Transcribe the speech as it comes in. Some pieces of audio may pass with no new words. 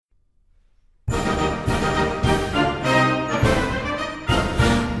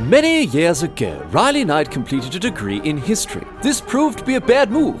Many years ago, Riley Knight completed a degree in history. This proved to be a bad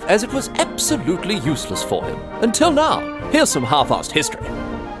move, as it was absolutely useless for him. Until now. Here's some half-assed history.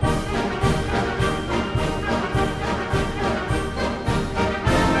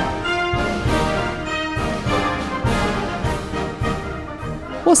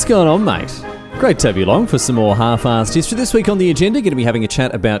 What's going on, mate? Great to have you along for some more half-assed history. This week on the agenda, going to be having a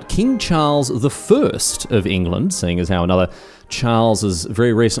chat about King Charles I of England, seeing as how another Charles has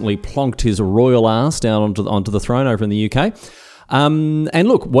very recently plonked his royal ass down onto the throne over in the UK. And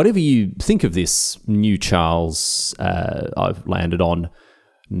look, whatever you think of this new Charles, I've landed on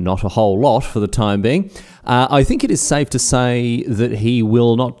not a whole lot for the time being. I think it is safe to say that he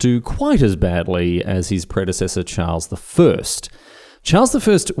will not do quite as badly as his predecessor, Charles I. Charles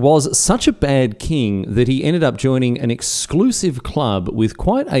I was such a bad king that he ended up joining an exclusive club with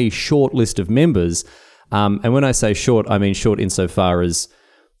quite a short list of members. And when I say short, I mean short insofar as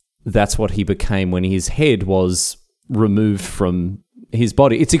that's what he became when his head was removed from his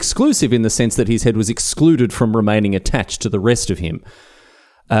body. It's exclusive in the sense that his head was excluded from remaining attached to the rest of him.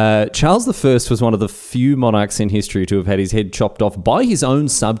 Charles I was one of the few monarchs in history to have had his head chopped off by his own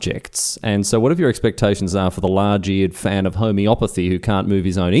subjects. And so whatever your expectations are for the large-eared fan of homeopathy who can't move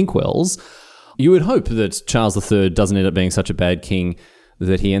his own inkwells, you would hope that Charles III doesn't end up being such a bad king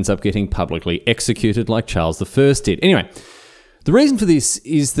that he ends up getting publicly executed like Charles I did. Anyway, the reason for this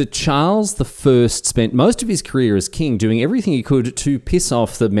is that Charles I spent most of his career as king doing everything he could to piss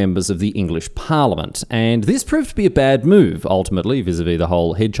off the members of the English Parliament. And this proved to be a bad move, ultimately, vis-a-vis the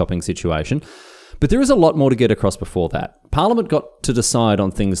whole head-chopping situation. But there is a lot more to get across before that. Parliament got to decide on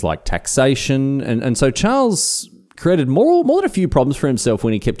things like taxation, and so Charles created more than a few problems for himself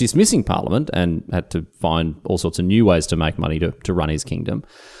when he kept dismissing Parliament and had to find all sorts of new ways to make money to run his kingdom.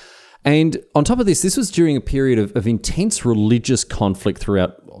 And on top of this was during a period of intense religious conflict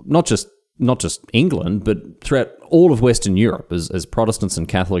throughout not just England, but throughout all of Western Europe as Protestants and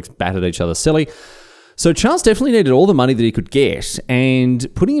Catholics battered each other silly. So Charles definitely needed all the money that he could get, and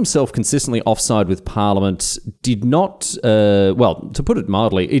putting himself consistently offside with Parliament did not, to put it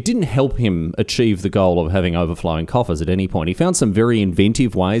mildly, it didn't help him achieve the goal of having overflowing coffers at any point. He found some very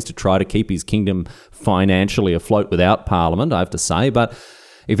inventive ways to try to keep his kingdom financially afloat without Parliament, I have to say, but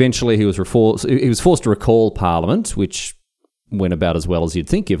eventually he was forced to recall Parliament, which went about as well as you'd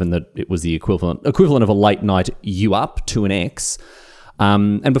think, given that it was the equivalent of a late night U up to an X.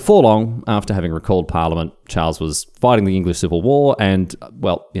 And before long, after having recalled Parliament, Charles was fighting the English Civil War, and,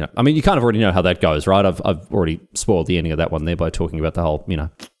 you kind of already know how that goes, right? I've already spoiled the ending of that one there by talking about the whole,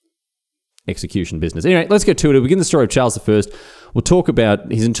 execution business. Anyway, let's get to it. We'll begin the story of Charles I. We'll talk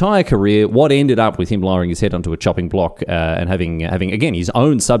about his entire career, what ended up with him lowering his head onto a chopping block and having again, his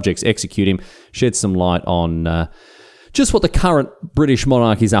own subjects execute him, shed some light on just what the current British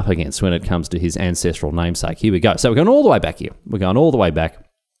monarch is up against when it comes to his ancestral namesake. Here we go. So we're going all the way back here. We're going all the way back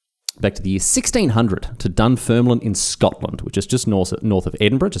to the year 1600 to Dunfermline in Scotland, which is just north of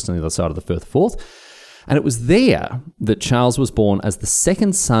Edinburgh, just on the other side of the Firth of Forth. And it was there that Charles was born as the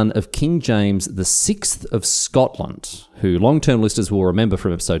second son of King James VI of Scotland, who long-term listeners will remember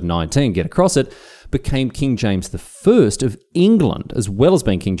from episode 19, get across it, became King James I of England, as well as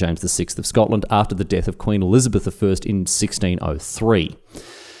being King James VI of Scotland after the death of Queen Elizabeth I in 1603.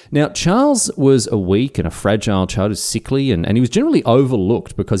 Now, Charles was a weak and a fragile child, he was sickly, and he was generally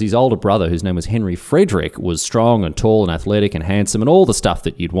overlooked because his older brother, whose name was Henry Frederick, was strong and tall and athletic and handsome and all the stuff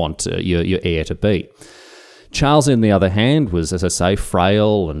that you'd want your heir to be. Charles, on the other hand, was, as I say,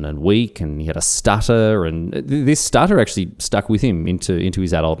 frail and weak, and he had a stutter, and this stutter actually stuck with him into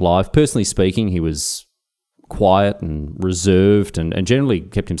his adult life. Personally speaking, he was quiet and reserved and generally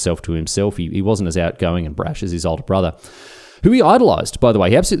kept himself to himself. He wasn't as outgoing and brash as his older brother, who he idolised, by the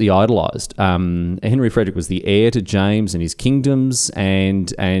way. He absolutely idolised. Henry Frederick was the heir to James and his kingdoms,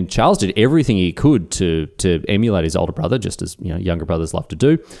 and Charles did everything he could to emulate his older brother, just as younger brothers love to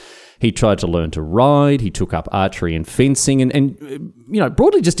do. He tried to learn to ride, he took up archery and fencing, and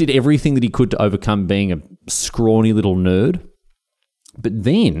broadly just did everything that he could to overcome being a scrawny little nerd. But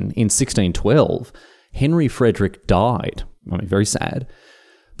then, in 1612, Henry Frederick died. Very sad.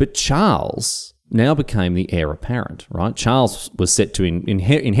 But Charles now became the heir apparent, right? Charles was set to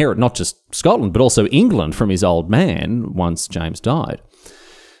inherit not just Scotland, but also England from his old man once James died.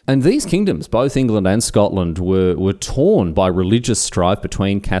 And these kingdoms, both England and Scotland, were torn by religious strife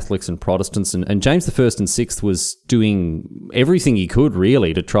between Catholics and Protestants, and James I and VI was doing everything he could,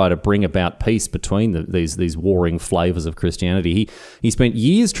 really, to try to bring about peace between these warring flavours of Christianity. He spent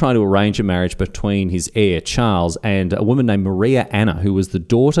years trying to arrange a marriage between his heir, Charles, and a woman named Maria Anna, who was the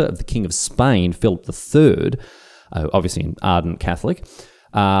daughter of the King of Spain, Philip III, obviously an ardent Catholic.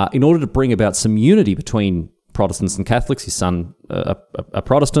 in order to bring about some unity between Protestants and Catholics. His son, a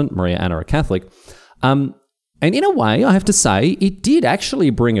Protestant, Maria Anna, a Catholic. And in a way, I have to say, it did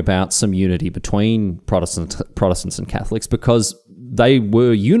actually bring about some unity between Protestants and Catholics, because they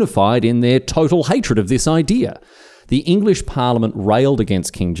were unified in their total hatred of this idea. The English Parliament railed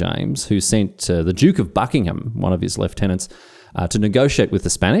against King James, who sent the Duke of Buckingham, one of his lieutenants, to negotiate with the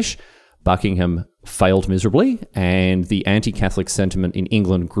Spanish. Buckingham failed miserably, and the anti-Catholic sentiment in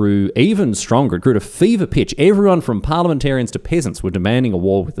England grew even stronger. It grew to fever pitch. Everyone from parliamentarians to peasants were demanding a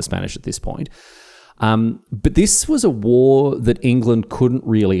war with the Spanish at this point. But this was a war that England couldn't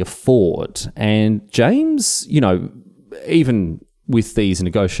really afford. And James, even with these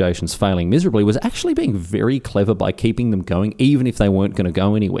negotiations failing miserably, was actually being very clever by keeping them going, even if they weren't going to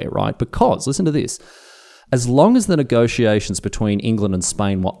go anywhere, right? Because, listen to this, as long as the negotiations between England and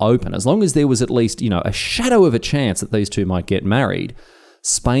Spain were open, as long as there was at least, a shadow of a chance that these two might get married,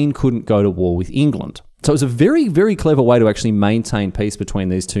 Spain couldn't go to war with England. So it was a very, very clever way to actually maintain peace between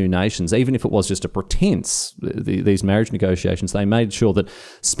these two nations, even if it was just a pretense, these marriage negotiations. They made sure that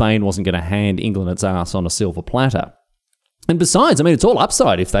Spain wasn't going to hand England its ass on a silver platter. And besides, it's all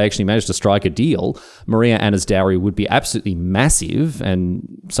upside if they actually managed to strike a deal. Maria Anna's dowry would be absolutely massive, and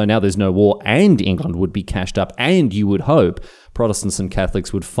so now there's no war, and England would be cashed up, and you would hope Protestants and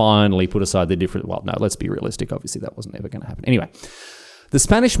Catholics would finally put aside their different... Well, no, let's be realistic. Obviously, that wasn't ever going to happen. Anyway, the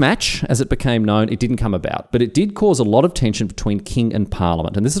Spanish match, as it became known, it didn't come about, but it did cause a lot of tension between King and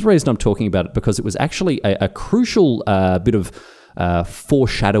Parliament. And this is the reason I'm talking about it, because it was actually a crucial bit of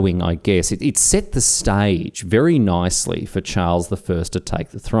foreshadowing, I guess. It set the stage very nicely for Charles I to take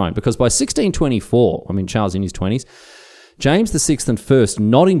the throne, because by 1624, Charles in his 20s, James VI and First,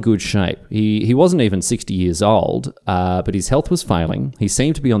 not in good shape. He wasn't even 60 years old, but his health was failing. He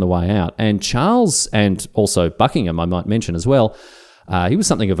seemed to be on the way out. And Charles, and also Buckingham, I might mention as well, he was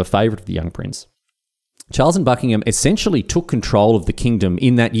something of a favourite of the young prince. Charles and Buckingham essentially took control of the kingdom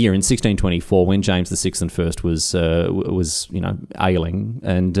in that year, in 1624, when James VI and First was ailing.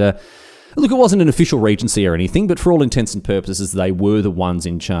 And look, it wasn't an official regency or anything, but for all intents and purposes, they were the ones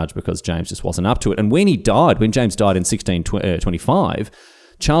in charge, because James just wasn't up to it. And when James died in 1625,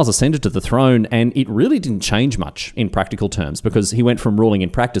 Charles ascended to the throne, and it really didn't change much in practical terms, because he went from ruling in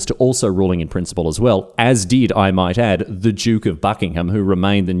practice to also ruling in principle as well, as did, I might add, the Duke of Buckingham, who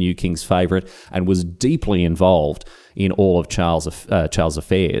remained the new king's favourite and was deeply involved in all of Charles'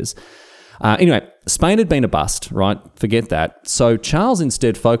 affairs. Anyway, Spain had been a bust, right? Forget that. So Charles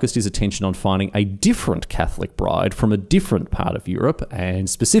instead focused his attention on finding a different Catholic bride from a different part of Europe, and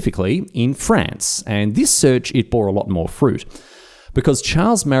specifically in France. And this search, it bore a lot more fruit, because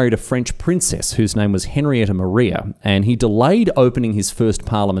Charles married a French princess whose name was Henrietta Maria, and he delayed opening his first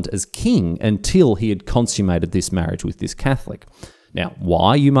parliament as king until he had consummated this marriage with this Catholic. Now,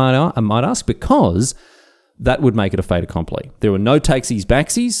 why, you might ask? Because that would make it a fait accompli. There were no takesies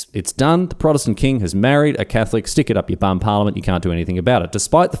backsies. It's done. The Protestant king has married a Catholic. Stick it up your bum, Parliament. You can't do anything about it.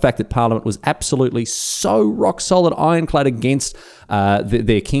 Despite the fact that Parliament was absolutely so rock solid, ironclad against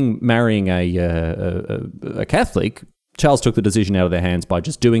their king marrying a Catholic, Charles took the decision out of their hands by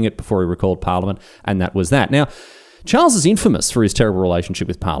just doing it before he recalled Parliament, and that was that. Now, Charles is infamous for his terrible relationship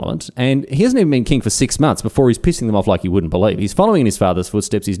with Parliament, and he hasn't even been king for 6 months before he's pissing them off like you wouldn't believe. He's following in his father's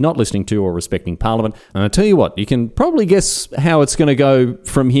footsteps. He's not listening to or respecting Parliament. And I tell you what, you can probably guess how it's going to go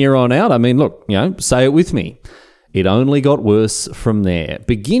from here on out. Look, say it with me. It only got worse from there,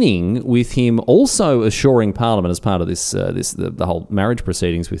 beginning with him also assuring Parliament as part of the whole marriage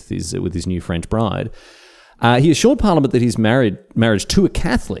proceedings with his new French bride. He assured Parliament that his marriage to a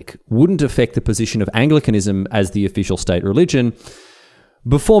Catholic wouldn't affect the position of Anglicanism as the official state religion,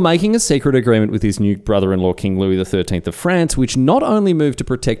 before making a secret agreement with his new brother-in-law, King Louis XIII of France, which not only moved to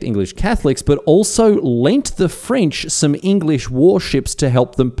protect English Catholics, but also lent the French some English warships to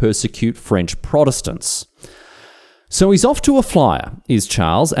help them persecute French Protestants. So he's off to a flyer, is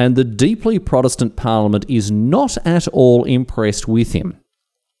Charles, and the deeply Protestant Parliament is not at all impressed with him.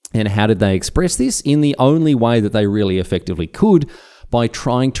 And how did they express this? In the only way that they really effectively could, by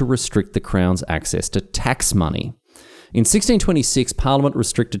trying to restrict the Crown's access to tax money. In 1626, Parliament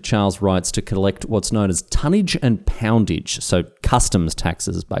restricted Charles' rights to collect what's known as tonnage and poundage, so customs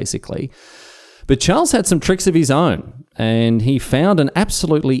taxes, basically. But Charles had some tricks of his own, and he found an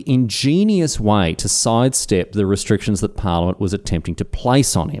absolutely ingenious way to sidestep the restrictions that Parliament was attempting to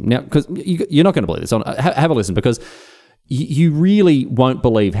place on him. Now, because you're not going to believe this, have a listen, because you really won't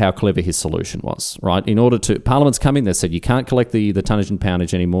believe how clever his solution was, right? Parliament's come in, they said you can't collect the tonnage and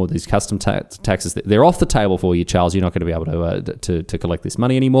poundage anymore. These custom taxes, they're off the table for you, Charles. You're not going to be able to collect this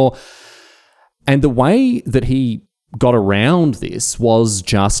money anymore. And the way that he got around this was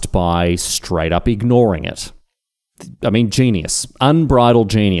just by straight up ignoring it. I mean, genius. Unbridled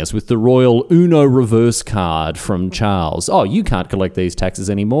genius with the royal Uno reverse card from Charles. Oh, you can't collect these taxes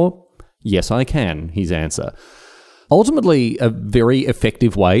anymore? Yes, I can, his answer. Ultimately, a very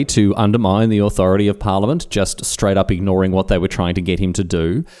effective way to undermine the authority of Parliament, just straight up ignoring what they were trying to get him to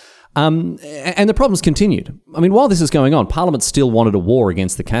do. And the problems continued. I mean, while this is going on, Parliament still wanted a war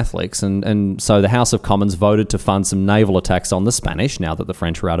against the Catholics, and so the House of Commons voted to fund some naval attacks on the Spanish, now that the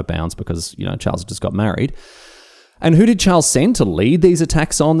French were out of bounds because, Charles had just got married. And who did Charles send to lead these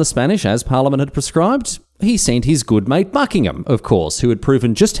attacks on the Spanish, as Parliament had prescribed? He sent his good mate Buckingham, of course, who had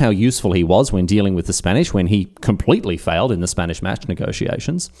proven just how useful he was when dealing with the Spanish when he completely failed in the Spanish match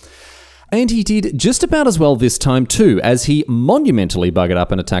negotiations. And he did just about as well this time too, as he monumentally buggered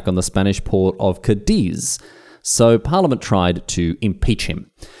up an attack on the Spanish port of Cadiz. So Parliament tried to impeach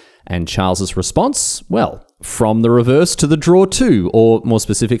him. And Charles's response? Well, from the reverse to the draw to, or more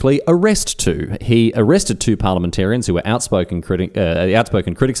specifically, arrest to. He arrested 2 parliamentarians who were outspoken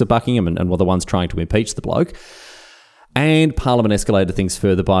critics of Buckingham and were the ones trying to impeach the bloke. And Parliament escalated things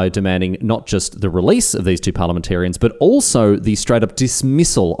further by demanding not just the release of these 2 parliamentarians, but also the straight-up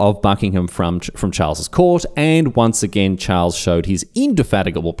dismissal of Buckingham from Charles's court. And once again, Charles showed his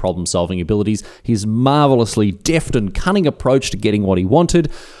indefatigable problem-solving abilities, his marvellously deft and cunning approach to getting what he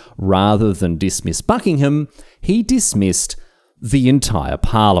wanted. Rather than dismiss Buckingham, he dismissed the entire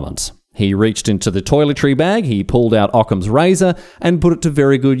Parliament. He reached into the toiletry bag, he pulled out Occam's razor, and put it to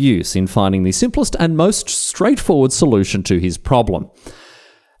very good use in finding the simplest and most straightforward solution to his problem.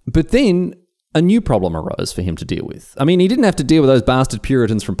 But then a new problem arose for him to deal with. I mean, he didn't have to deal with those bastard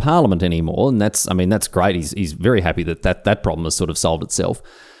Puritans from Parliament anymore, and that's great. He's very happy that problem has sort of solved itself.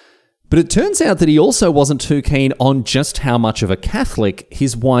 But it turns out that he also wasn't too keen on just how much of a Catholic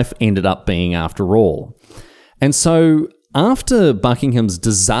his wife ended up being after all. And so, after Buckingham's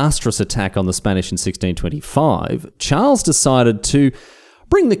disastrous attack on the Spanish in 1625, Charles decided to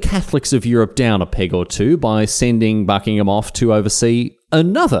bring the Catholics of Europe down a peg or two by sending Buckingham off to oversee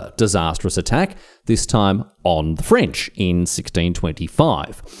another disastrous attack, this time on the French in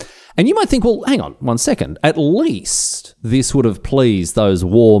 1625. And you might think, well, hang on 1 second. At least this would have pleased those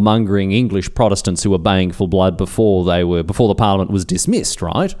warmongering English Protestants who were baying for blood before the Parliament was dismissed,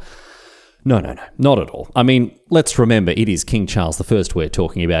 right? No, not at all. I mean, let's remember, it is King Charles I we're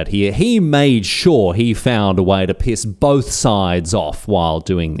talking about here. He made sure he found a way to piss both sides off while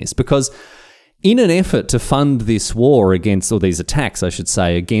doing this, because in an effort to fund this war against, or these attacks, I should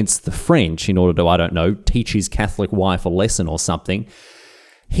say, against the French, in order to, teach his Catholic wife a lesson or something,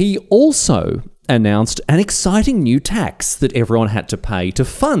 he also announced an exciting new tax that everyone had to pay to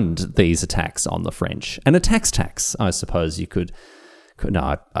fund these attacks on the French. And a tax, I suppose you could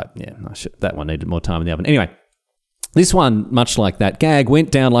that one needed more time in the oven. Anyway, this one, much like that gag,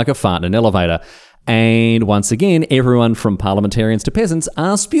 went down like a fart in an elevator. And once again, everyone from parliamentarians to peasants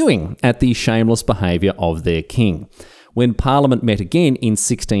are spewing at the shameless behaviour of their king. When Parliament met again in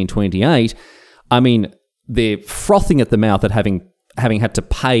 1628, I mean, they're frothing at the mouth at having had to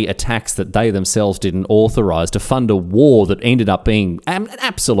pay a tax that they themselves didn't authorise to fund a war that ended up being an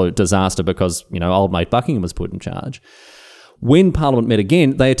absolute disaster because, old mate Buckingham was put in charge. When Parliament met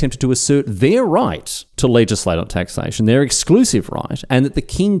again, they attempted to assert their right to legislate on taxation, their exclusive right, and that the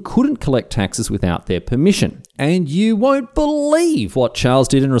king couldn't collect taxes without their permission. And you won't believe what Charles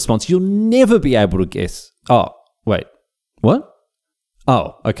did in response. You'll never be able to guess. Oh, wait, what?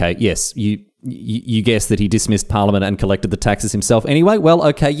 Oh, okay, yes, you guessed that he dismissed Parliament and collected the taxes himself anyway? Well,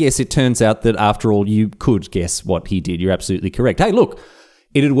 okay, yes, it turns out that after all, you could guess what he did. You're absolutely correct. Hey, look,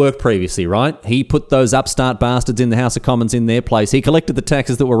 it had worked previously, right? He put those upstart bastards in the House of Commons in their place. He collected the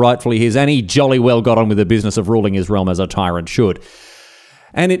taxes that were rightfully his, and he jolly well got on with the business of ruling his realm as a tyrant should.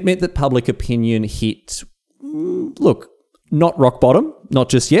 And it meant that public opinion hit, not rock bottom, not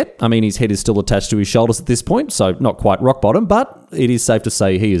just yet. I mean, his head is still attached to his shoulders at this point, so not quite rock bottom, but it is safe to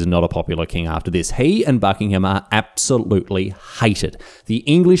say he is not a popular king after this. He and Buckingham are absolutely hated. The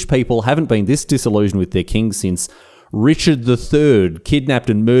English people haven't been this disillusioned with their king since Richard III kidnapped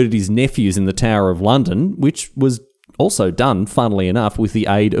and murdered his nephews in the Tower of London, which was also done, funnily enough, with the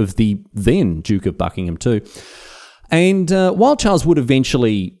aid of the then Duke of Buckingham too. And while Charles would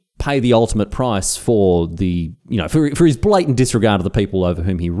eventually pay the ultimate price for for his blatant disregard of the people over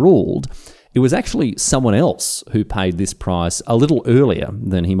whom he ruled, it was actually someone else who paid this price a little earlier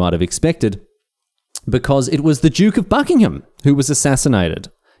than he might have expected, because it was the Duke of Buckingham who was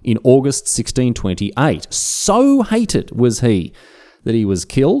assassinated in August 1628. So hated was he that he was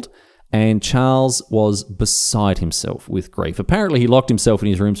killed, and Charles was beside himself with grief. Apparently, he locked himself in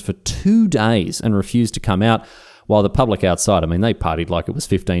his rooms for 2 days and refused to come out, while the public outside, I mean, they partied like it was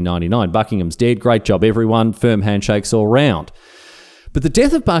 1599. Buckingham's dead, great job everyone, firm handshakes all round. But the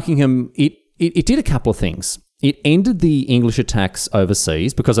death of Buckingham, it did a couple of things. It ended the English attacks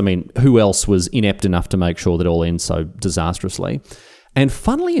overseas because, I mean, who else was inept enough to make sure that it all ends so disastrously? And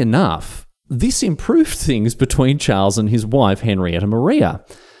funnily enough, this improved things between Charles and his wife, Henrietta Maria.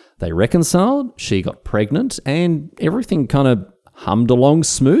 They reconciled, she got pregnant, and everything kind of hummed along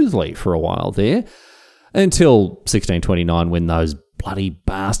smoothly for a while there, until 1629 when those bloody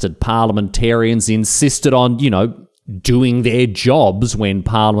bastard parliamentarians insisted on, doing their jobs when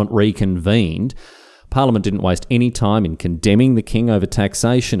Parliament reconvened. Parliament didn't waste any time in condemning the king over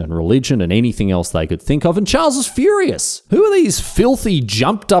taxation and religion and anything else they could think of, and Charles was furious. Who are these filthy,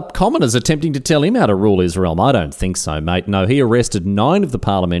 jumped-up commoners attempting to tell him how to rule his realm? I don't think so, mate. No, he arrested 9 of the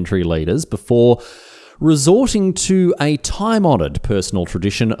parliamentary leaders before resorting to a time-honoured personal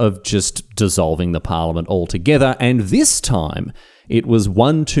tradition of just dissolving the parliament altogether, and this time it was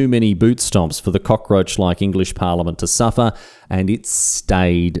one too many boot stomps for the cockroach-like English parliament to suffer, and it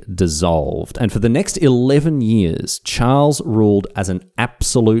stayed dissolved. And for the next 11 years, Charles ruled as an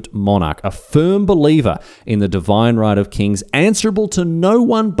absolute monarch, a firm believer in the divine right of kings, answerable to no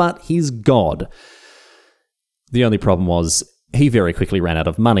one but his God. The only problem was he very quickly ran out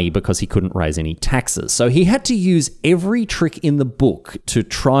of money because he couldn't raise any taxes. So he had to use every trick in the book to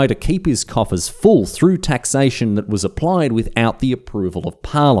try to keep his coffers full through taxation that was applied without the approval of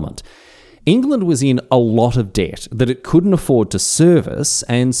Parliament. England was in a lot of debt that it couldn't afford to service,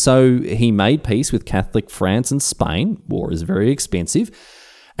 and so he made peace with Catholic France and Spain. War is very expensive.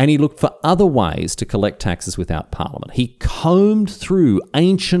 And he looked for other ways to collect taxes without Parliament. He combed through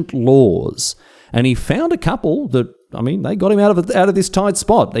ancient laws, and he found a couple that, they got him out of this tight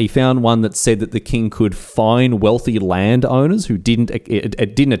spot. He found one that said that the king could fine wealthy landowners who didn't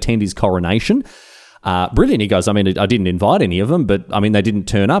attend his coronation. Brilliant. He goes, I didn't invite any of them, but they didn't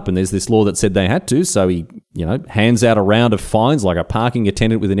turn up, and there's this law that said they had to. So he, hands out a round of fines like a parking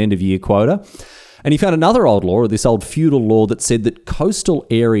attendant with an end-of-year quota. And he found another old law, this old feudal law, that said that coastal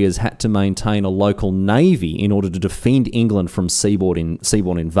areas had to maintain a local navy in order to defend England from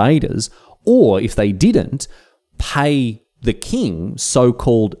seaborne invaders, or if they didn't, pay the king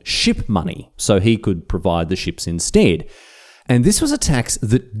so-called ship money so he could provide the ships instead. And this was a tax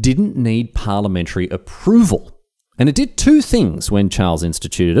that didn't need parliamentary approval. And it did 2 things when Charles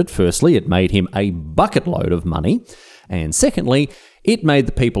instituted it. Firstly, it made him a bucket load of money. And secondly, it made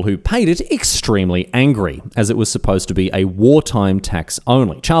the people who paid it extremely angry, as it was supposed to be a wartime tax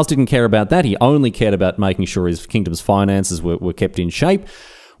only. Charles didn't care about that. He only cared about making sure his kingdom's finances were kept in shape,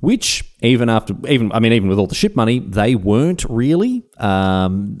 which even with all the ship money, they weren't really.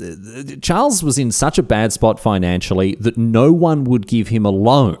 Charles was in such a bad spot financially that no one would give him a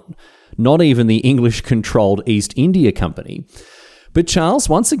loan, not even the English-controlled East India Company. But Charles,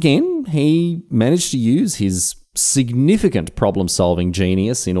 once again, he managed to use his significant problem-solving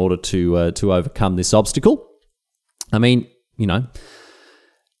genius in order to overcome this obstacle.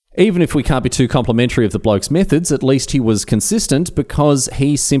 Even if we can't be too complimentary of the bloke's methods, at least he was consistent because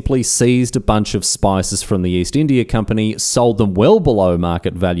he simply seized a bunch of spices from the East India Company, sold them well below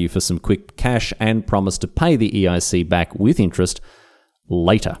market value for some quick cash, and promised to pay the EIC back with interest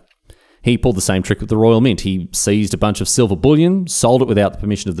later. He pulled the same trick with the Royal Mint. He seized a bunch of silver bullion, sold it without the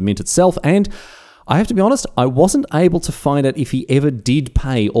permission of the mint itself, and I have to be honest, I wasn't able to find out if he ever did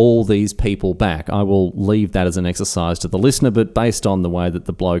pay all these people back. I will leave that as an exercise to the listener, but based on the way that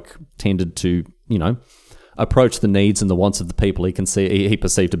the bloke tended to, approach the needs and the wants of the people he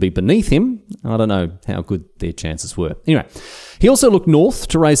perceived to be beneath him, I don't know how good their chances were. Anyway, he also looked north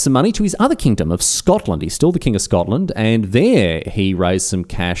to raise some money to his other kingdom of Scotland. He's still the King of Scotland, and there he raised some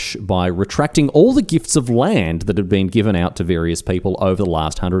cash by retracting all the gifts of land that had been given out to various people over the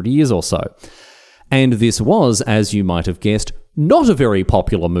last 100 years or so. And this was, as you might have guessed, not a very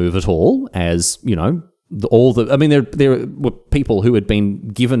popular move at all, as, there were people who had been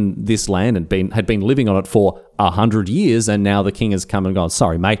given this land and had been living on it for 100 years, and now the king has come and gone,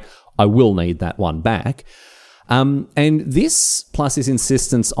 sorry, mate, I will need that one back. And this, plus his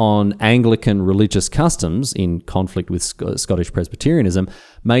insistence on Anglican religious customs in conflict with Scottish Presbyterianism,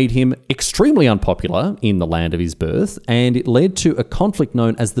 made him extremely unpopular in the land of his birth, and it led to a conflict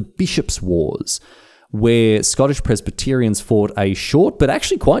known as the Bishops' Wars, where Scottish Presbyterians fought a short but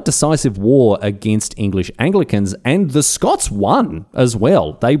actually quite decisive war against English Anglicans, and the Scots won as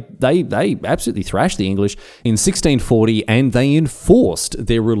well. They absolutely thrashed the English in 1640, and they enforced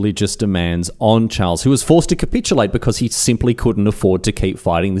their religious demands on Charles, who was forced to capitulate because he simply couldn't afford to keep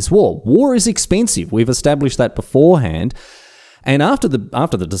fighting this war. War is expensive. We've established that beforehand. And after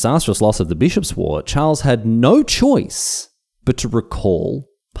the disastrous loss of the Bishops' War, Charles had no choice but to recall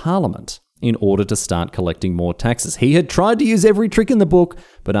Parliament in order to start collecting more taxes. He had tried to use every trick in the book,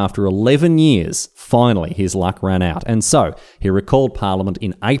 but after 11 years, finally his luck ran out. And so he recalled Parliament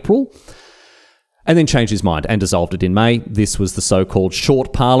in April and then changed his mind and dissolved it in May. This was the so-called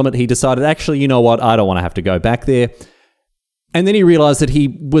Short Parliament. He decided, actually, you know what, I don't want to have to go back there. And then he realised that he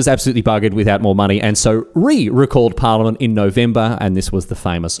was absolutely buggered without more money, and so recalled Parliament in November, and this was the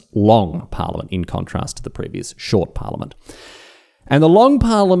famous Long Parliament, in contrast to the previous Short Parliament. And the Long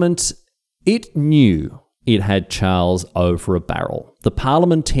Parliament, it knew it had Charles over a barrel. The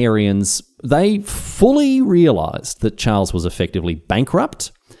parliamentarians, they fully realised that Charles was effectively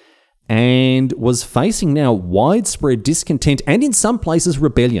bankrupt and was facing now widespread discontent and in some places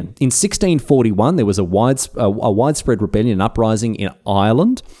rebellion. In 1641, there was a widespread rebellion and uprising in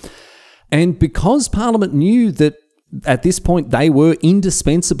Ireland. And because Parliament knew that at this point they were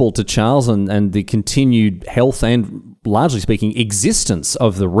indispensable to Charles and the continued health and, largely speaking, existence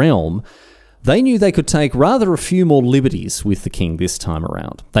of the realm, they knew they could take rather a few more liberties with the king this time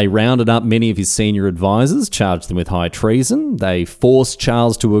around. They rounded up many of his senior advisors, charged them with high treason. They forced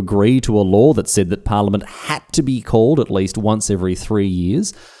Charles to agree to a law that said that Parliament had to be called at least once every 3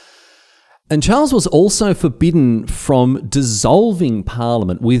 years. And Charles was also forbidden from dissolving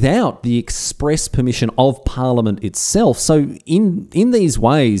Parliament without the express permission of Parliament itself. So in these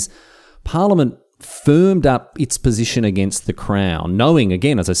ways, Parliament firmed up its position against the crown, knowing,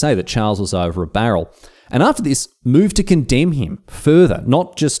 again, as I say, that Charles was over a barrel. And after this, moved to condemn him further,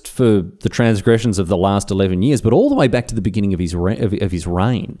 not just for the transgressions of the last 11 years, but all the way back to the beginning of his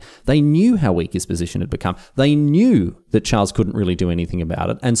reign. They knew how weak his position had become. They knew that Charles couldn't really do anything about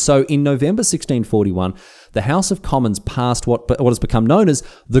it. And so in November 1641, the House of Commons passed what has become known as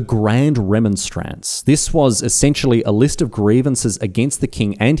the Grand Remonstrance. This was essentially a list of grievances against the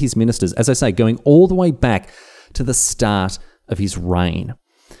king and his ministers, as I say, going all the way back to the start of his reign.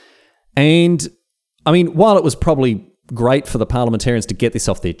 And I mean, while it was probably great for the parliamentarians to get this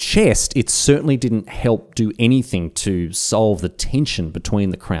off their chest, it certainly didn't help do anything to solve the tension between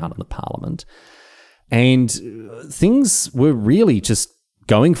the crown and the parliament. And things were really just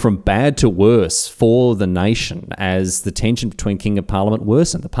going from bad to worse for the nation as the tension between king and parliament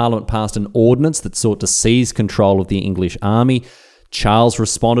worsened. The parliament passed an ordinance that sought to seize control of the English army. Charles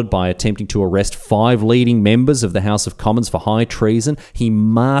responded by attempting to arrest 5 leading members of the House of Commons for high treason. He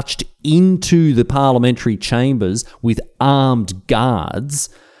marched into the parliamentary chambers with armed guards,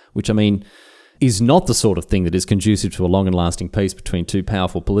 which, I mean, is not the sort of thing that is conducive to a long and lasting peace between two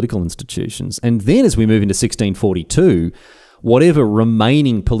powerful political institutions. And then as we move into 1642, whatever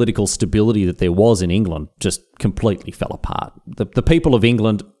remaining political stability that there was in England just completely fell apart. The people of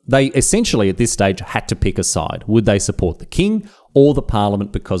England, they essentially at this stage had to pick a side. Would they support the king or the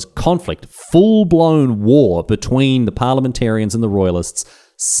parliament? Because conflict, full-blown war between the parliamentarians and the royalists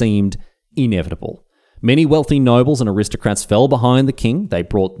seemed inevitable. Many wealthy nobles and aristocrats fell behind the king. They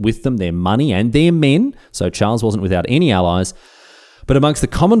brought with them their money and their men, so Charles wasn't without any allies. But amongst the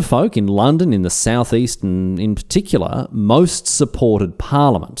common folk in London, in the southeast and in particular, most supported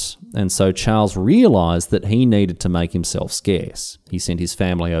Parliament. And so Charles realised that he needed to make himself scarce. He sent his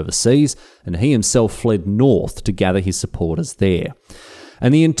family overseas and he himself fled north to gather his supporters there.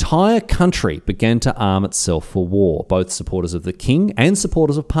 And the entire country began to arm itself for war, both supporters of the king and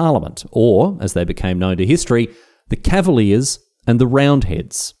supporters of Parliament, or, as they became known to history, the Cavaliers and the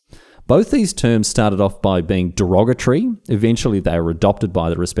Roundheads. Both these terms started off by being derogatory. Eventually, they were adopted by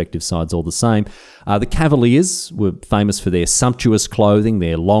the respective sides all the same. The Cavaliers were famous for their sumptuous clothing,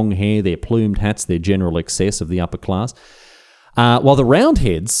 their long hair, their plumed hats, their general excess of the upper class. While the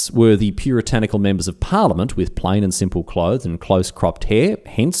Roundheads were the puritanical members of Parliament with plain and simple clothes and close cropped hair,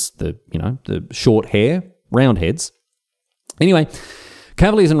 hence the short hair, Roundheads. Anyway,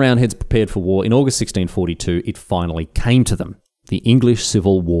 Cavaliers and Roundheads prepared for war. In August 1642, it finally came to them. The English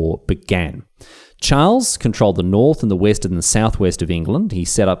Civil War began. Charles controlled the north and the west and the southwest of England. He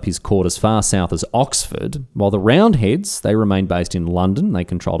set up his court as far south as Oxford, while the Roundheads, they remained based in London. They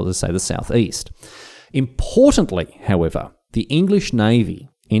controlled, as I say, the southeast. Importantly, however, the English Navy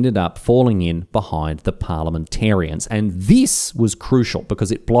ended up falling in behind the parliamentarians, and this was crucial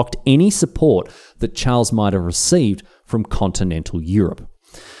because it blocked any support that Charles might have received from continental Europe.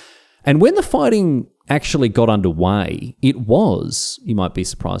 And when the fighting actually got underway, it was, you might be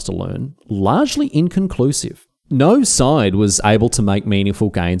surprised to learn, largely inconclusive. No side was able to make meaningful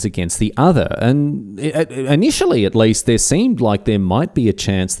gains against the other, and initially at least there seemed like there might be a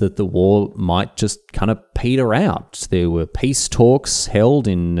chance that the war might just kind of peter out. There were peace talks held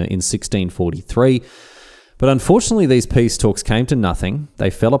in 1643, But unfortunately, these peace talks came to nothing, they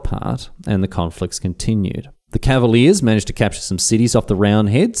fell apart, and the conflicts continued. The Cavaliers managed to capture some cities off the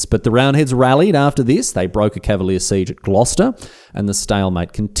Roundheads, but the Roundheads rallied after this. They broke a Cavalier siege at Gloucester, and the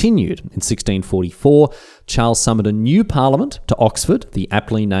stalemate continued. In 1644, Charles summoned a new parliament to Oxford, the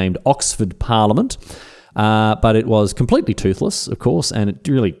aptly named Oxford Parliament, but it was completely toothless, of course, and it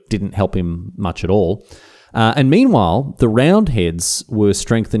really didn't help him much at all. And meanwhile, the Roundheads were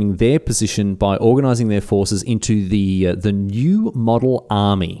strengthening their position by organising their forces into the New Model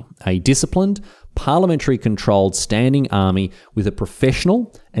Army, a disciplined, parliamentary-controlled standing army with a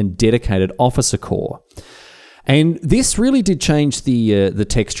professional and dedicated officer corps. And this really did change the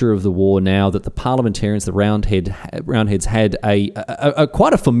texture of the war now that the parliamentarians, the Roundheads, had a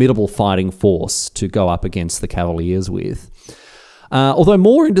quite a formidable fighting force to go up against the Cavaliers with. Although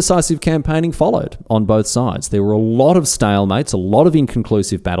more indecisive campaigning followed on both sides. There were a lot of stalemates, a lot of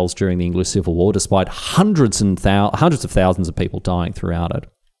inconclusive battles during the English Civil War, despite hundreds of thousands of people dying throughout it.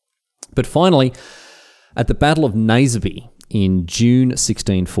 But finally, at the Battle of Naseby in June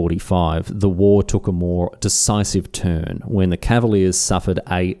 1645, the war took a more decisive turn when the Cavaliers suffered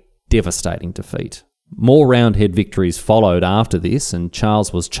a devastating defeat. More Roundhead victories followed after this, and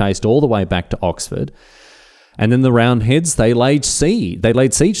Charles was chased all the way back to Oxford. And then the Roundheads, they laid siege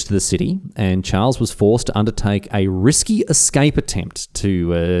to the city, and Charles was forced to undertake a risky escape attempt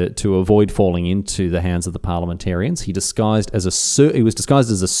to avoid falling into the hands of the parliamentarians. He was disguised as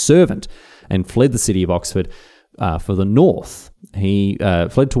a servant and fled the city of Oxford for the north. He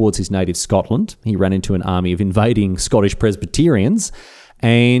fled towards his native Scotland. He ran into an army of invading Scottish Presbyterians.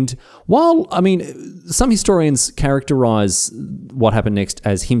 And while, some historians characterise what happened next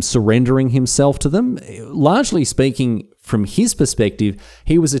as him surrendering himself to them, largely speaking, from his perspective,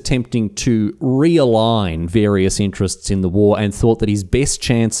 he was attempting to realign various interests in the war and thought that his best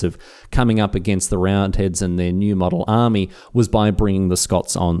chance of coming up against the Roundheads and their new model army was by bringing the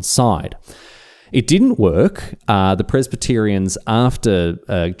Scots on side. It didn't work. The Presbyterians,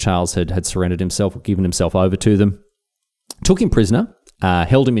 after Charles had surrendered himself, or given himself over to them, took him prisoner,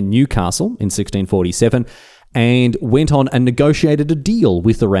 held him in Newcastle in 1647, and went on and negotiated a deal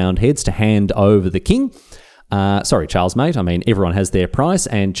with the Roundheads to hand over the king. Charles, mate. Everyone has their price,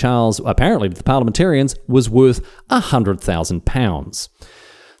 and Charles, apparently to the parliamentarians, was worth £100,000.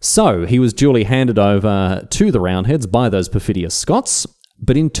 So he was duly handed over to the Roundheads by those perfidious Scots,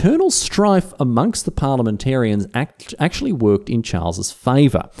 but internal strife amongst the parliamentarians actually worked in Charles's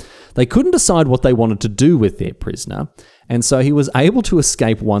favour. They couldn't decide what they wanted to do with their prisoner, and so he was able to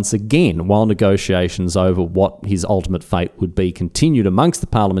escape once again while negotiations over what his ultimate fate would be continued amongst the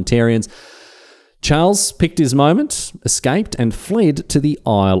parliamentarians. Charles picked his moment, escaped, and fled to the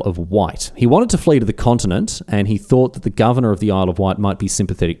Isle of Wight. He wanted to flee to the continent, and he thought that the governor of the Isle of Wight might be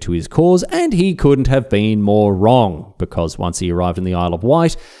sympathetic to his cause, and he couldn't have been more wrong, because once he arrived in the Isle of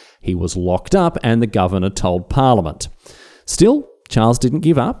Wight, he was locked up, and the governor told Parliament. Still, Charles didn't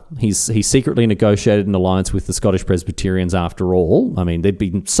give up. He secretly negotiated an alliance with the Scottish Presbyterians after all. They'd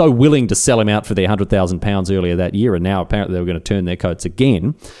been so willing to sell him out for their £100,000 earlier that year, and now apparently they were going to turn their coats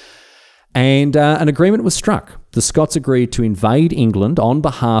again. And an agreement was struck. The Scots agreed to invade England on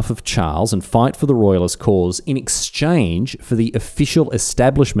behalf of Charles and fight for the Royalist cause in exchange for the official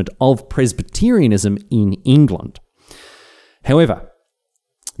establishment of Presbyterianism in England. However,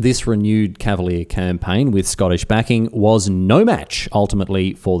 this renewed Cavalier campaign with Scottish backing was no match,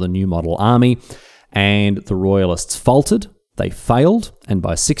 ultimately, for the New Model Army, and the Royalists faltered, they failed, and by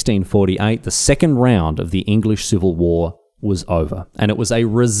 1648, the second round of the English Civil War was over. And it was a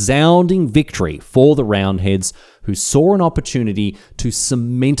resounding victory for the Roundheads, who saw an opportunity to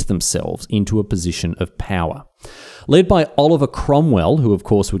cement themselves into a position of power. Led by Oliver Cromwell, who of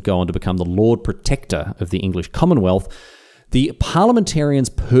course would go on to become the Lord Protector of the English Commonwealth, the parliamentarians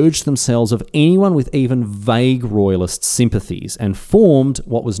purged themselves of anyone with even vague royalist sympathies and formed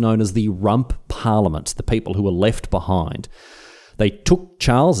what was known as the Rump Parliament, the people who were left behind. They took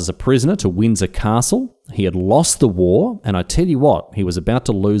Charles as a prisoner to Windsor Castle. He had lost the war, and I tell you what, he was about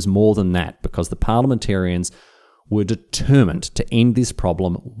to lose more than that, because the parliamentarians were determined to end this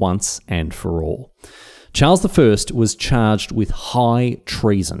problem once and for all. Charles I was charged with high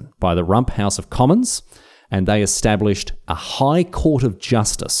treason by the Rump House of Commons, and they established a High Court of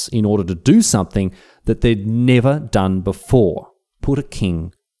Justice in order to do something that they'd never done before: put a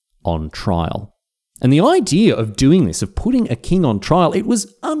king on trial. And the idea of doing this, of putting a king on trial, it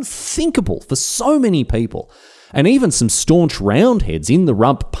was unthinkable for so many people. And even some staunch Roundheads in the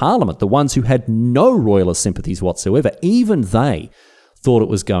Rump Parliament, the ones who had no royalist sympathies whatsoever, even they thought it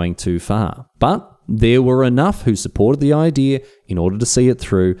was going too far. But there were enough who supported the idea in order to see it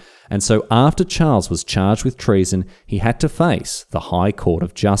through, and so after Charles was charged with treason, he had to face the High Court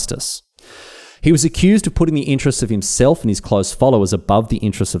of Justice. He was accused of putting the interests of himself and his close followers above the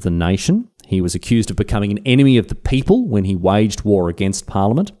interests of the nation. He was accused of becoming an enemy of the people when he waged war against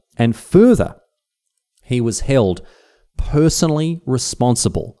Parliament. And further, he was held personally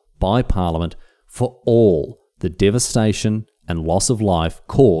responsible by Parliament for all the devastation and loss of life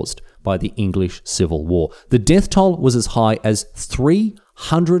caused by the English Civil War. The death toll was as high as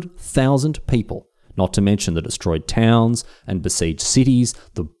 300,000 people, not to mention the destroyed towns and besieged cities,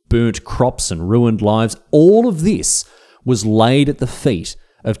 the burnt crops and ruined lives. All of this was laid at the feet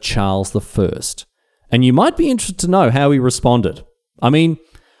of Charles I. And you might be interested to know how he responded. I mean,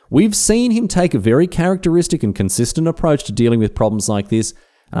 we've seen him take a very characteristic and consistent approach to dealing with problems like this,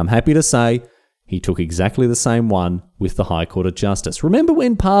 and I'm happy to say he took exactly the same one with the High Court of Justice. Remember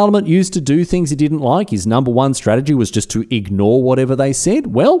when Parliament used to do things he didn't like? His number one strategy was just to ignore whatever they said?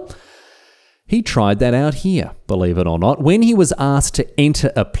 Well, he tried that out here, believe it or not. When he was asked to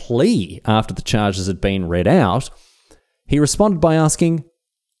enter a plea after the charges had been read out, he responded by asking,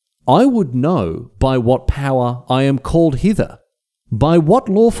 "I would know by what power I am called hither. By what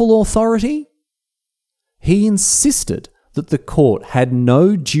lawful authority?" He insisted that the court had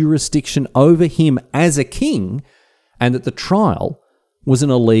no jurisdiction over him as a king and that the trial was an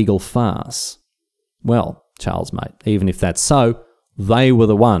illegal farce. Well, Charles, mate, even if that's so, they were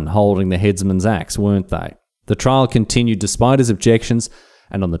the one holding the headsman's axe, weren't they? The trial continued despite his objections,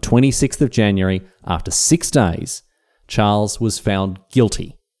 and on the 26th of January, after 6 days, Charles was found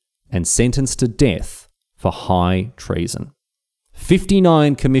guilty and sentenced to death for high treason.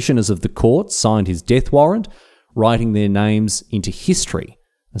 59 commissioners of the court signed his death warrant, writing their names into history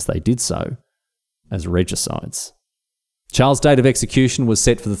as they did so as regicides. Charles' date of execution was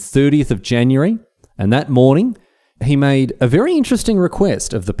set for the 30th of January, and that morning he made a very interesting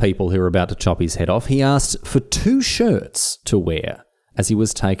request of the people who were about to chop his head off. He asked for 2 shirts to wear as he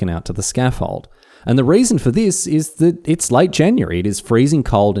was taken out to the scaffold. And the reason for this is that it's late January. It is freezing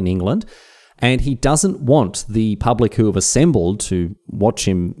cold in England, and he doesn't want the public who have assembled to watch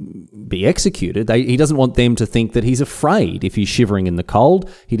him be executed, he doesn't want them to think that he's afraid if he's shivering in the cold.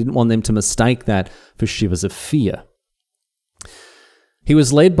 He didn't want them to mistake that for shivers of fear. He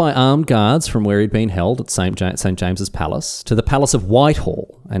was led by armed guards from where he'd been held at St. James's Palace to the Palace of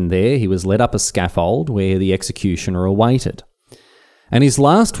Whitehall, and there he was led up a scaffold where the executioner awaited. And his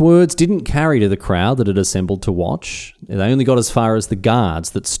last words didn't carry to the crowd that had assembled to watch. They only got as far as the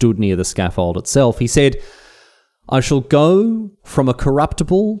guards that stood near the scaffold itself. He said, "I shall go from a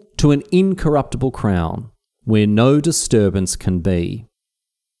corruptible to an incorruptible crown, where no disturbance can be."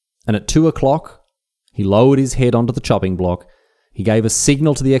 And at 2 o'clock, he lowered his head onto the chopping block. He gave a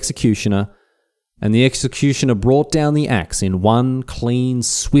signal to the executioner, and the executioner brought down the axe in one clean,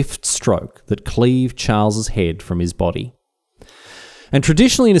 swift stroke that cleaved Charles's head from his body. And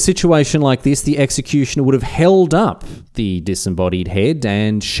traditionally in a situation like this, the executioner would have held up the disembodied head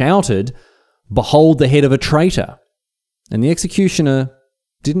and shouted, "Behold the head of a traitor." And the executioner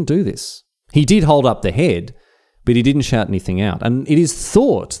didn't do this. He did hold up the head, but he didn't shout anything out. And it is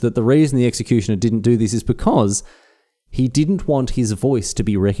thought that the reason the executioner didn't do this is because he didn't want his voice to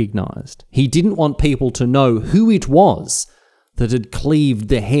be recognised. He didn't want people to know who it was that had cleaved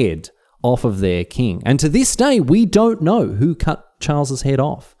the head off of their king. And to this day, we don't know who cut Charles's head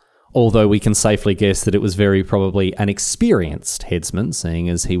off, although we can safely guess that it was very probably an experienced headsman, seeing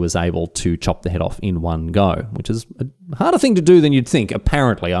as he was able to chop the head off in one go, which is a harder thing to do than you'd think,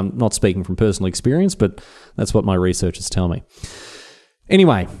 apparently. I'm not speaking from personal experience, but that's what my researchers tell me.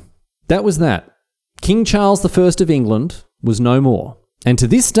 Anyway, that was that. King Charles I of England was no more, and to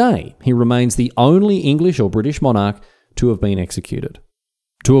this day, he remains the only English or British monarch to have been executed.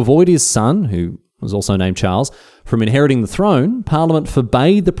 To avoid his son, who was also named Charles, from inheriting the throne, Parliament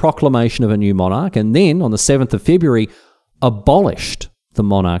forbade the proclamation of a new monarch and then, on the 7th of February, abolished the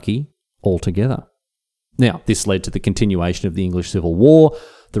monarchy altogether. Now, this led to the continuation of the English Civil War,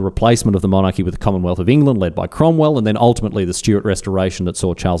 the replacement of the monarchy with the Commonwealth of England led by Cromwell, and then ultimately the Stuart Restoration that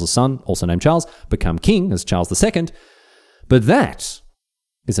saw Charles' son, also named Charles, become king as Charles II. But that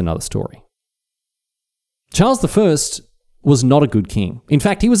is another story. Charles I was not a good king. In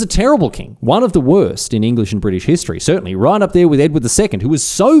fact, he was a terrible king, one of the worst in English and British history, certainly right up there with Edward II, who was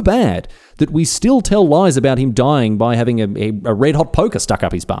so bad that we still tell lies about him dying by having a red-hot poker stuck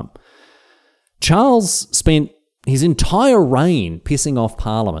up his bum. Charles spent his entire reign pissing off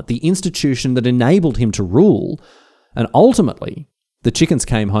Parliament, the institution that enabled him to rule, and ultimately the chickens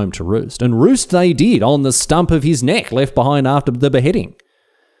came home to roost, and roost they did on the stump of his neck left behind after the beheading.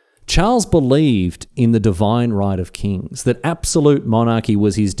 Charles believed in the divine right of kings, that absolute monarchy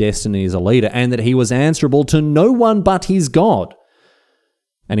was his destiny as a leader, and that he was answerable to no one but his God.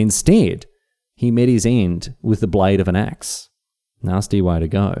 And instead, he met his end with the blade of an axe. Nasty way to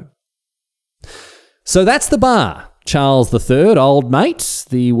go. So that's the bar. Charles III, old mate,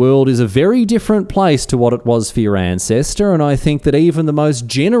 the world is a very different place to what it was for your ancestor, and I think that even the most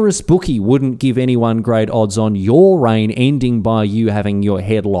generous bookie wouldn't give anyone great odds on your reign ending by you having your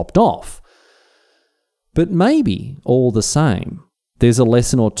head lopped off. But maybe, all the same, there's a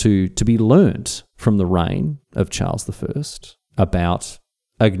lesson or two to be learnt from the reign of Charles I about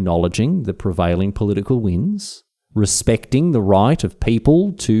acknowledging the prevailing political winds, respecting the right of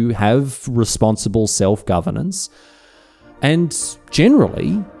people to have responsible self-governance, and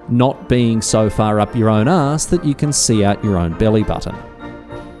generally not being so far up your own arse that you can see out your own belly button.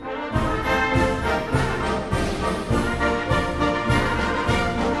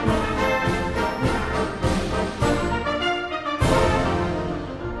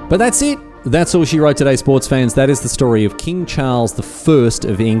 But that's it. That's all she wrote today, sports fans. That is the story of King Charles I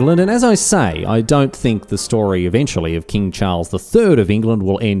of England. And as I say, I don't think the story eventually of King Charles III of England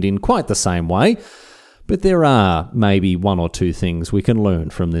will end in quite the same way. But there are maybe one or two things we can learn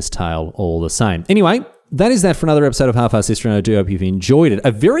from this tale all the same. Anyway, that is that for another episode of Half-Assed History, and I do hope you've enjoyed it.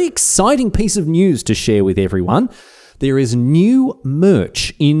 A very exciting piece of news to share with everyone. There is new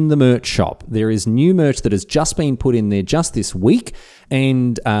merch in the merch shop. There is new merch that has just been put in there just this week.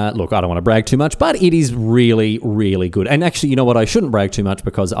 And look, I don't want to brag too much, but it is really, really good. And actually, you know what? I shouldn't brag too much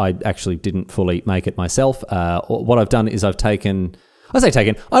because I actually didn't fully make it myself. What I've done is I've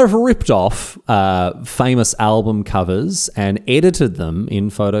ripped off famous album covers and edited them in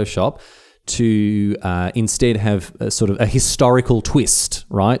Photoshop to instead have a sort of a historical twist,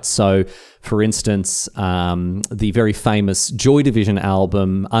 right? So, for instance, the very famous Joy Division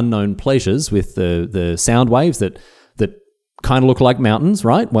album, Unknown Pleasures, with the sound waves that kind of look like mountains,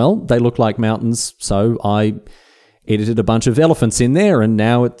 right? Well, they look like mountains, so I edited a bunch of elephants in there, and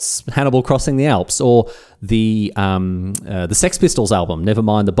now it's Hannibal crossing the Alps. Or the Sex Pistols album,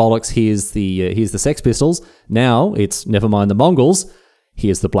 Nevermind the Bollocks, here's the Sex Pistols. Now it's Nevermind the Mongols,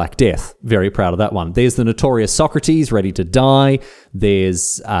 here's the Black Death. Very proud of that one. There's the Notorious Socrates, Ready to Die.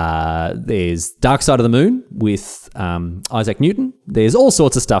 There's Dark Side of the Moon with Isaac Newton. There's all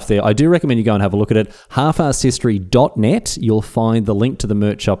sorts of stuff there. I do recommend you go and have a look at it. halfassedhistory.net. You'll find the link to the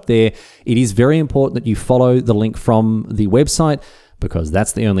merch shop there. It is very important that you follow the link from the website because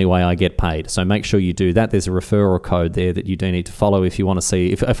that's the only way I get paid. So make sure you do that. There's a referral code there that you do need to follow if you want to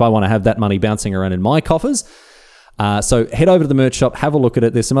see, if I want to have that money bouncing around in my coffers. So head over to the merch shop, have a look at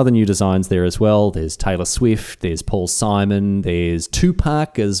it. There's some other new designs there as well. There's Taylor Swift, there's Paul Simon, there's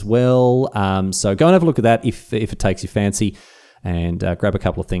Tupac as well. So go and have a look at that if it takes your fancy, and grab a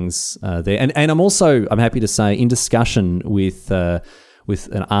couple of things there. And I'm happy to say, in discussion with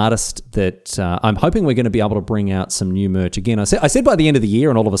an artist that I'm hoping we're going to be able to bring out some new merch again. I said by the end of the year,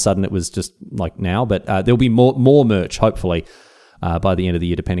 and all of a sudden it was just like now, but there'll be more merch, hopefully. By the end of the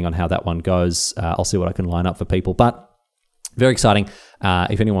year, depending on how that one goes. I'll see what I can line up for people. But very exciting.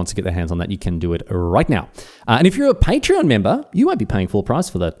 If anyone wants to get their hands on that, you can do it right now. And if you're a Patreon member, you won't be paying full price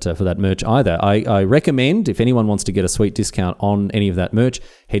for that merch either. I recommend, if anyone wants to get a sweet discount on any of that merch,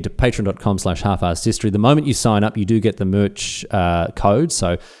 head to patreon.com/halfassedhistory. The moment you sign up, you do get the merch code.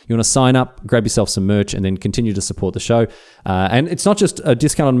 So you want to sign up, grab yourself some merch, and then continue to support the show. And it's not just a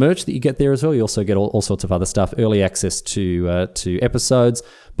discount on merch that you get there as well. You also get all sorts of other stuff, early access to episodes,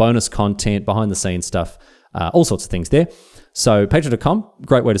 bonus content, behind-the-scenes stuff, all sorts of things there. So patreon.com,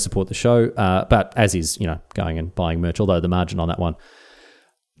 great way to support the show, but as is, going and buying merch, although the margin on that one,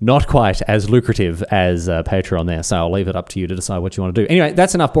 not quite as lucrative as Patreon there. So I'll leave it up to you to decide what you want to do. Anyway,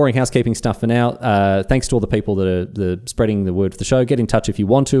 that's enough boring housekeeping stuff for now. Thanks to all the people that are spreading the word for the show. Get in touch if you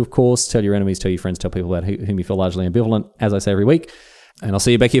want to, of course. Tell your enemies, tell your friends, tell people about whom you feel largely ambivalent, as I say every week. And I'll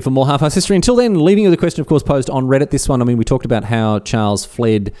see you back here for more Half-Assed History. Until then, leaving you with a question, of course, posed on Reddit. This one, we talked about how Charles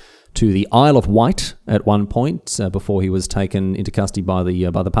fled to the Isle of Wight at one point before he was taken into custody by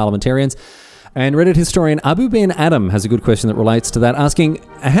the parliamentarians. And Reddit historian Abu Ben Adam has a good question that relates to that, asking,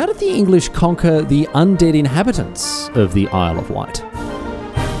 how did the English conquer the undead inhabitants of the Isle of Wight?